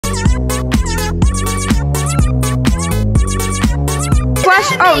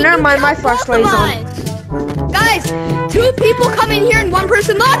Oh, never mind. My flashlight's on. Guys, 2 people come in here and 1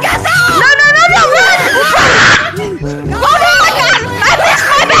 person lock us out! No, run! Oh my god! I missed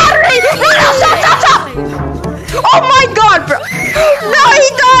my battery! No, stop! Oh my god, bro! No, he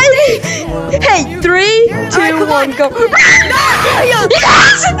died! Hey, 3, 2, 1, go!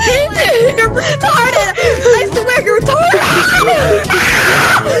 Yes! You're retarded! I swear you're retarded!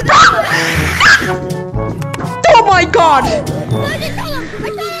 Oh my god!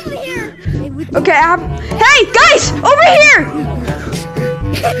 Okay, hey, guys! Over here!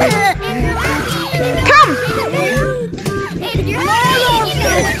 Come!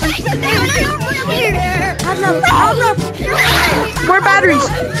 More batteries!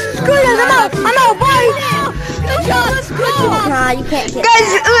 I'm out, bye! Nah, you can't get Guys,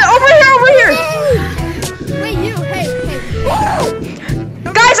 over here! Wait, you, hey.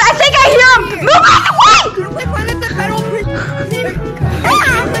 Guys, I think I hear him! Move out the way!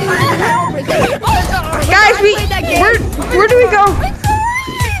 Guys, where do we go?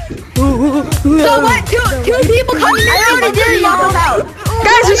 So what? 2 people coming in. I already did it, y'all.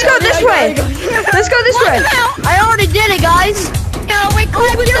 Guys, let's go this way. Let's go this way. I already did it, guys. No, wait,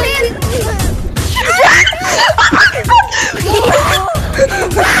 clap your hands.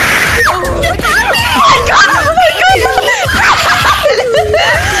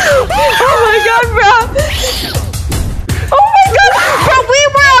 Oh my god, bro. Oh my god, bro, we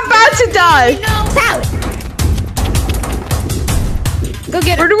were about to die. Go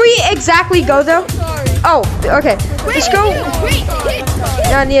get it. Where do we exactly go, though? Oh, okay. Let's go.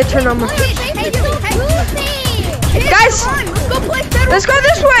 Yeah, I need to turn on my... Guys, let's go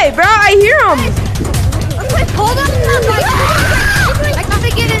this way, bro. I hear him. Hold on. I gotta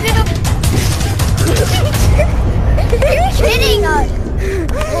get it in a... You're kidding us.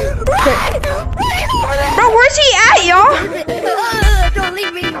 Bro, where's he at, y'all? Don't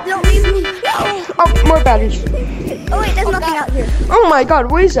leave me. Don't leave me. Oh, more batteries. Oh wait, there's nothing out here. Oh my god,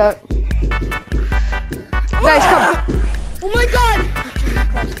 what is that? Guys, come. Oh my god.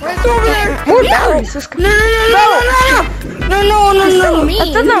 It's over there. More batteries. Let's go. No. I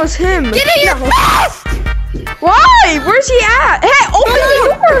thought that was him. Get in your fast. Why? Where's he at? Hey, open the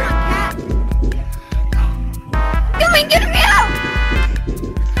door. Get him out.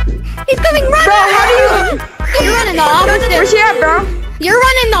 He's coming right Bro, how do you... You're running the opposite. Where's he at, bro? You're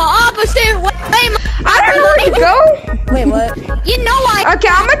running the opposite way. I don't know where to go. Wait, what? You know I... Okay,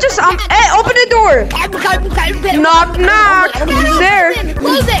 I'ma just... hey, open the door. Knock, knock. He's there.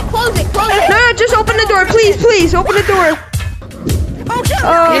 Close it. No, just open the door, please. Open the door. Oh, shit.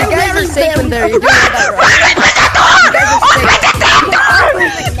 You guys are safe in there. Open the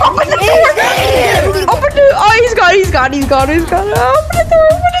door! Oh, he's got it. Open the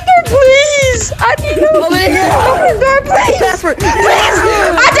door, please. I need to open the door, please. Password. Please.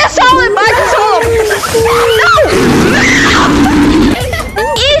 I just saw him. No.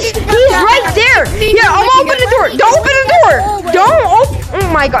 He's right there. Yeah, I'm gonna open the door. Don't open the door. Don't open. Oh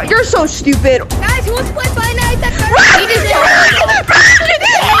my god, you're so stupid. Guys, who wants to play Five Nights at Run!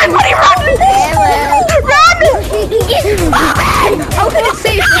 Everybody run! Run! Open it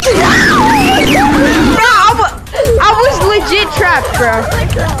safe. Bro, I was legit trapped, bro.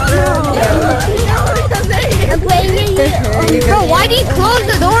 Bro, why do you close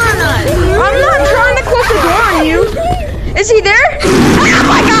the door on us? I'm not trying to close the door on you. Is he there? Oh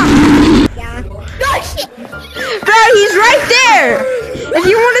my god! Bro, he's right there. If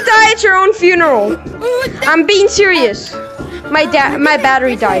you want to die at your own funeral, I'm being serious. My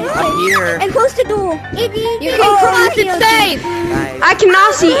battery died. I'm here. And close the door. You can cross it safe. I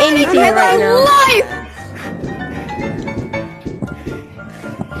cannot see anything right now.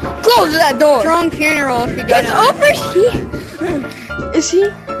 Close that door. Strong funeral if you get it. Over here. Is he?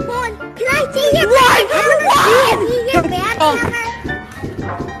 Come on. Can I see your bad camera?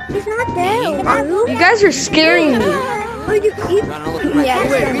 He's not there. You guys are scaring me. Where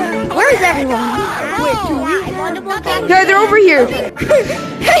is everyone? Yeah, they're over here.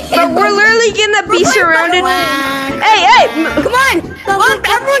 But we're literally gonna be surrounded. Hey! Come on!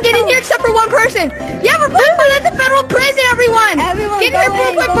 Everyone get in here except for one person! Yeah, we're playing at the federal prison, everyone! Get here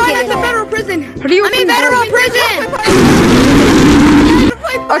real quick, at the federal prison! How do you open the federal door? prison!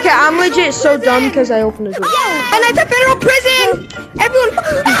 Okay, I'm legit so dumb because I opened the door. And at the federal prison! Everyone...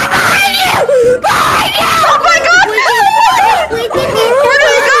 Behind you! Behind you! Oh my god! Where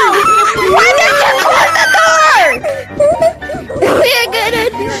did he go? Why did you close the door?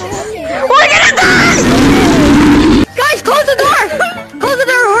 We're gonna die! Guys, close the door! Close the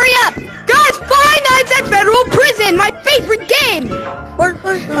door, hurry up! Guys, Five Nights at Federal Prison, my favorite game!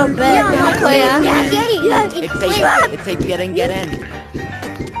 It's safe, get in.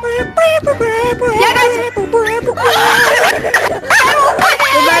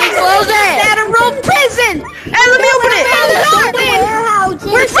 Close it. Federal prison. Hey, let me open it.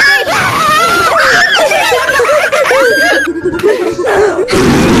 We're safe.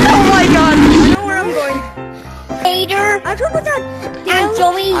 Oh my god. I know where I'm going. Hater. And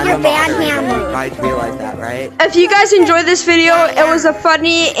show me your bad hammer. You guys realize that, right? If you guys enjoyed this video, it was a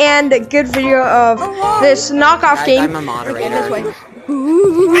funny and good video of this knockoff Guys, game. I'm a moderator.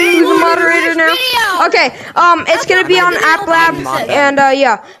 Who's a moderator now? Okay, it's gonna be on applab, and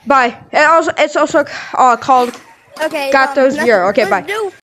yeah, bye. It's also called Okay. Catos VR. Okay, bye.